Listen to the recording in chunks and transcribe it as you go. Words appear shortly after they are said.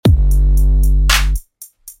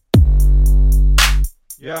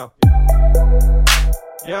Ja.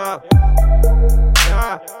 Ja.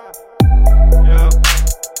 Ja. Ja.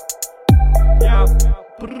 Ja.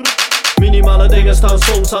 Minimale dingen staan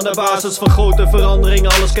soms aan de basis van grote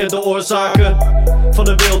veranderingen. Alles kent de oorzaken. Van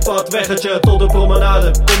een wildpad weggetje tot de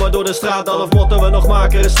promenade. Kom maar door de straat, dan of motten we nog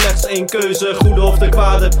maken. Er is slechts één keuze, goede of de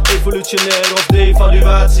kwade. Evolutionair of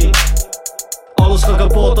devaluatie. Alles gaat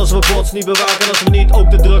kapot als we plots niet bewaken. Als we niet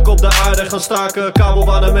ook de druk op de aarde gaan staken.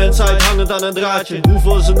 Kabel aan de mensheid hangend aan een draadje.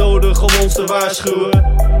 Hoeveel is er nodig om ons te waarschuwen?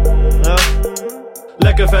 Ja.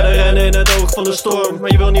 Lekker verder rennen in het oog van de storm.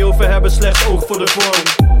 Maar je wil niet over hebben, slechts oog voor de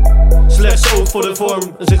vorm. Slechts oog voor de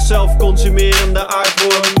vorm. Een zichzelf consumerende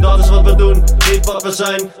aardworm. Dat is wat we doen, niet wat we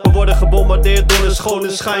zijn. We worden gebombardeerd door de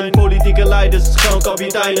schone schijn. Politieke leiders,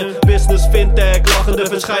 geldkapiteinen. Business, fintech, lachende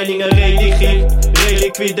verschijningen. Religie,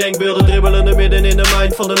 reliquie, denkbeelden dribbelende midden in de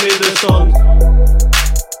mind van de middenstand.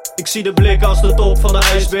 Ik zie de blik als de top van de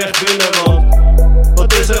ijsberg binnen, want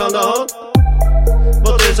wat is er aan de hand?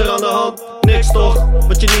 Wat is er aan de hand? Niks toch,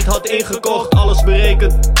 wat je niet had ingekocht. Alles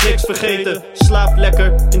berekend, niks vergeten. Slaap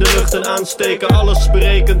lekker, in de lucht en aansteken. Alles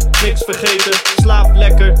berekend, niks vergeten. Slaap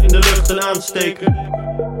lekker, in de lucht en aansteken.